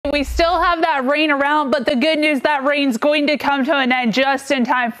we still have that rain around, but the good news, that rain's going to come to an end just in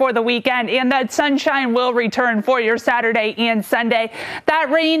time for the weekend, and that sunshine will return for your Saturday and Sunday.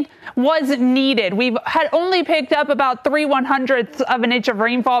 That rain was needed. We had only picked up about 3/100ths of an inch of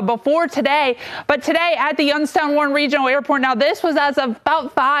rainfall before today, but today at the Youngstown Warren Regional Airport, now this was as of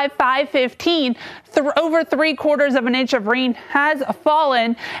about 5:15, over 3/4 of an inch of rain has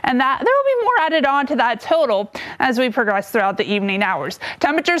fallen, and that there will be more added on to that total as we progress throughout the evening hours.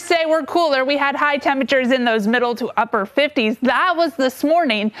 Temperatures today were cooler. We had high temperatures in those middle to upper 50s. That was this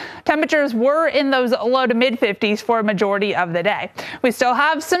morning. Temperatures were in those low to mid 50s for a majority of the day. We still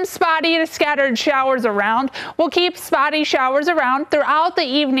have some spotty to scattered showers around. We'll keep spotty showers around throughout the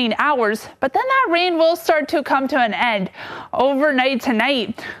evening hours, but then that rain will start to come to an end overnight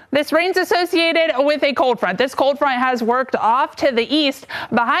tonight. This rain's associated with a cold front. This cold front has worked off to the east.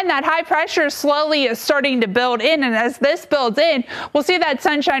 Behind that, high pressure slowly is starting to build in, and as this builds in, we'll see that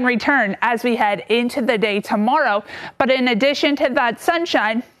sunshine return as we head into the day tomorrow. But in addition to that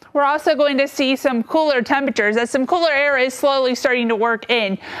sunshine, we're also going to see some cooler temperatures as some cooler air is slowly starting to work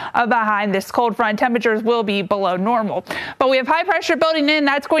in behind this cold front. Temperatures will be below normal, but we have high pressure building in.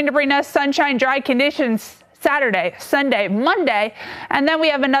 That's going to bring us sunshine, dry conditions Saturday, Sunday, Monday, and then we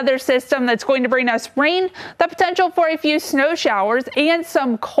have another system that's going to bring us rain, the potential for a few snow showers, and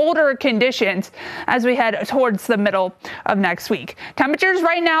some colder conditions as we head towards the middle of next week. Temperatures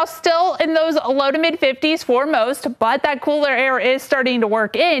right now still in those low to mid 50s for most, but that cooler air is starting to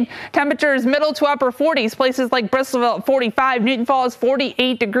work in. Temperatures middle to upper 40s, places like Bristolville at 45, Newton Falls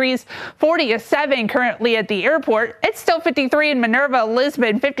 48 degrees, 47 currently at the airport. It's still 53 in Minerva,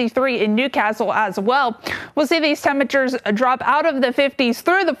 Lisbon, 53 in Newcastle as well. We'll see these temperatures drop out of the 50s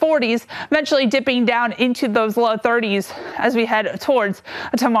through the 40s, eventually dipping down into those low 30s as we head towards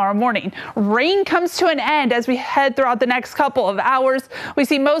tomorrow morning. Rain comes to an end as we head throughout the next couple of hours. We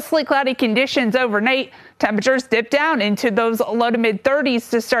see mostly cloudy conditions overnight. Temperatures dip down into those low to mid 30s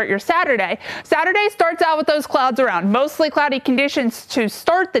to start your Saturday. Saturday starts out with those clouds around, mostly cloudy conditions to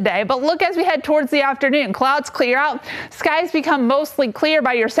start the day, but look as we head towards the afternoon, clouds clear out, skies become mostly clear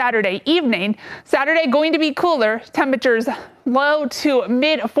by your Saturday evening. Saturday going to be cooler, temperatures low to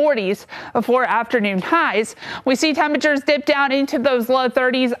mid 40s before afternoon highs. We see temperatures dip down into those low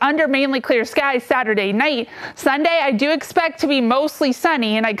 30s under mainly clear skies Saturday night. Sunday, I do expect to be mostly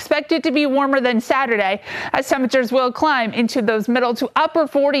sunny, and I expect it to be warmer than Saturday as temperatures will climb into those middle to upper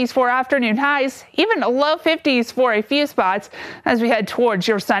 40s for afternoon highs, even low 50s for a few spots as we head towards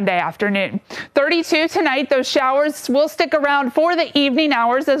your Sunday afternoon. 32 tonight. Those showers will stick around for the evening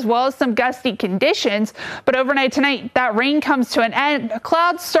hours as well as some gusty conditions, but overnight tonight, that rain comes to an end.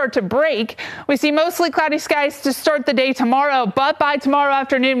 Clouds start to break. We see mostly cloudy skies to start the day tomorrow, but by tomorrow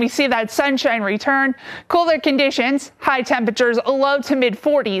afternoon, we see that sunshine return. Cooler conditions, high temperatures, low to mid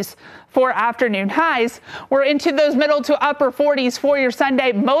 40s for afternoon highs. We're into those middle to upper 40s for your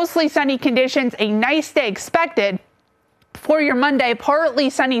Sunday. Mostly sunny conditions, a nice day expected. For your Monday, partly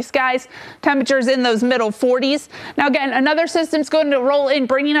sunny skies, temperatures in those middle 40s. Now again, another system's going to roll in,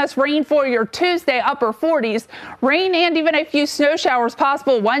 bringing us rain for your Tuesday, upper 40s. Rain and even a few snow showers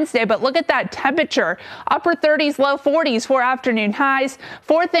possible Wednesday, but look at that temperature. Upper 30s, low 40s for afternoon highs.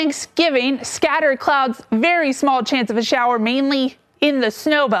 For Thanksgiving, scattered clouds, very small chance of a shower, mainly in the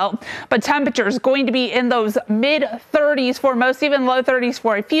snow belt, but temperatures going to be in those mid 30s for most, even low 30s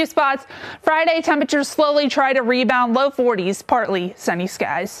for a few spots. Friday, temperatures slowly try to rebound, low 40s, partly sunny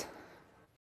skies.